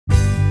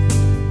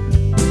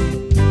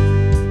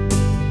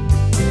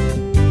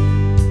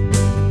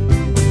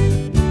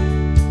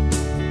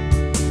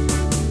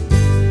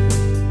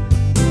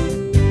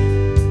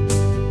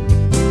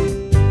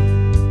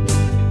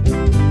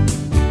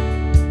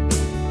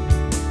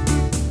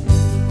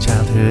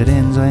Childhood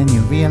ends when you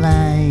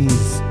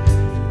realize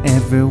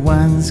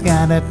everyone's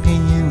got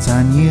opinions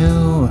on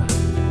you,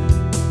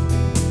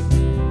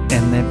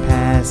 and they're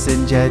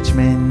passing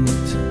judgment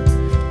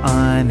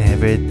on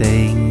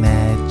everything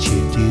that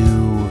you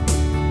do,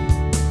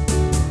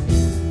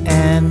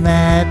 and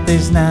that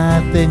there's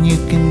nothing you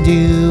can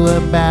do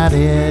about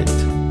it.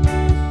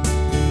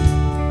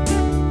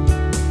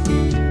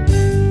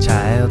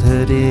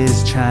 Childhood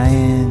is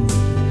trying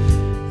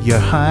your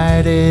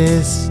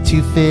hardest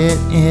to fit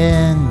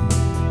in,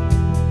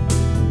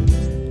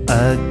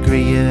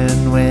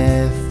 agreeing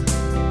with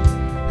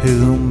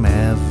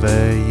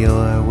whomever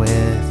you're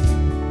with,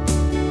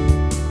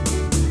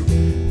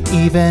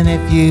 even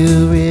if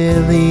you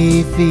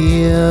really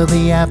feel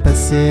the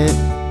opposite.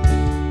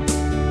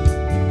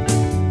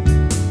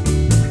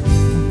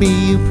 Be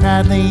you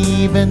proudly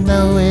even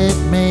though it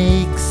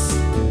makes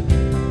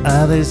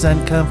others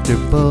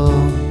uncomfortable.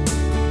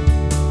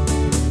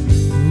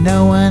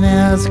 No one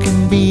else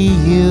can be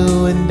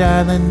you, and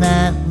darling,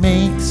 that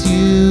makes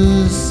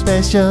you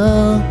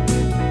special.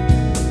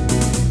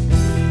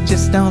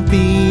 Just don't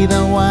be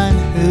the one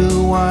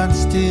who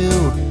wants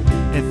to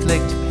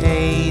inflict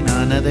pain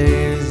on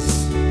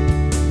others.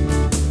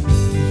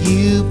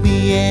 You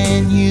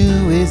being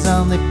you is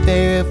only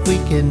fair if we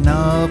can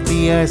all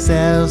be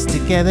ourselves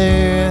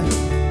together.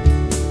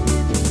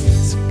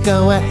 So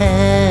go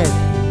ahead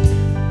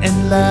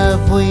and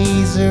love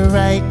Weezer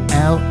right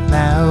out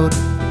loud.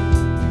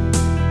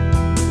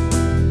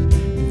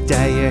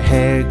 Dye your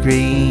hair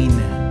green,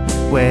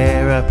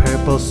 wear a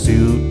purple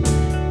suit,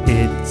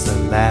 it's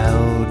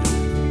allowed.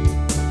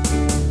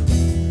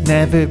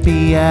 Never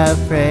be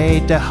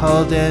afraid to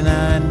hold an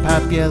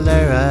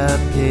unpopular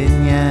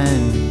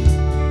opinion.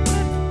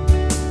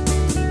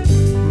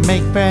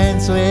 Make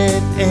friends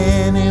with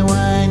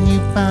anyone you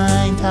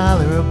find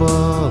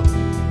tolerable.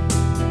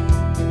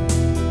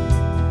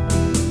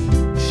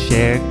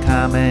 Share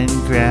common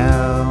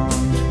ground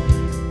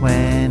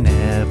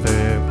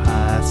whenever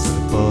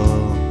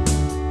possible.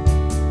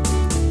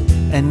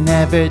 And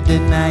never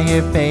deny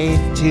your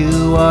faith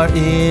to or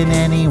in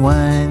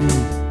anyone.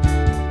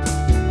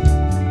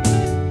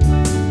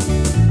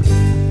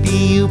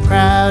 Be you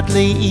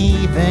proudly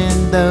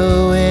even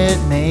though it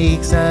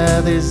makes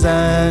others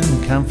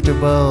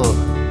uncomfortable.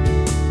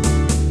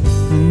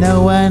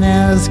 No one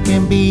else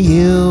can be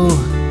you,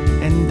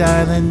 and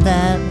darling,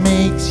 that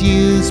makes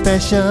you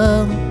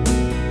special.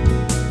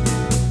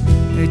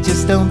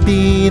 Just don't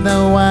be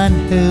the one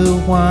who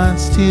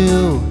wants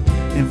to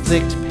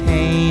inflict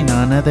pain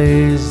on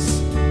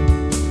others.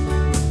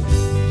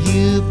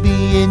 You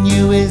being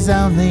you is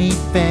only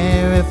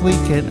fair if we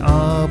can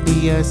all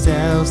be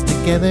ourselves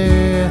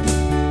together.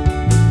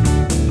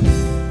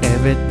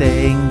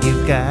 Everything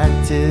you've got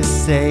to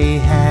say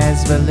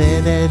has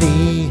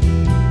validity.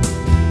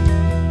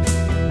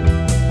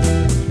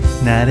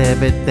 Not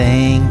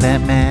everything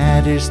that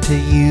matters to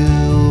you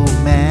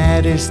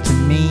matters to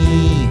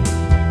me.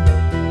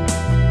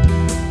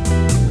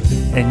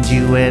 And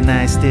you and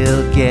I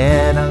still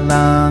get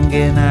along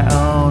in our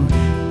own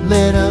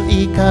little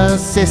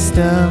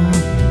ecosystem.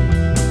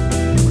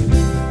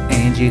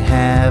 And you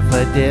have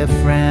a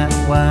different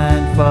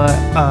one for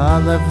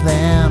all of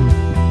them.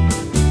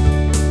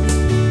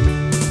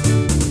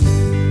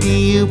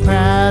 Be you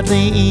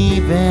proudly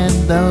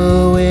even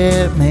though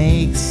it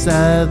makes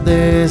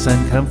others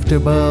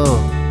uncomfortable.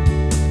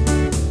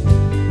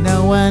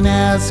 No one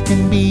else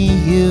can be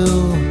you,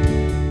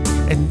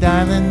 and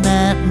darling,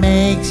 that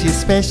makes you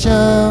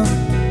special.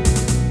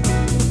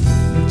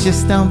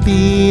 Just don't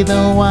be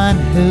the one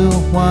who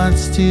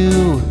wants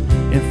to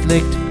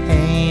inflict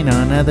pain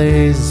on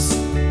others.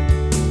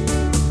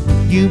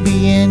 You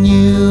being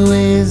you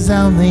is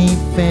only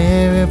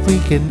fair if we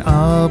can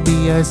all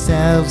be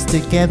ourselves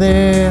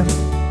together.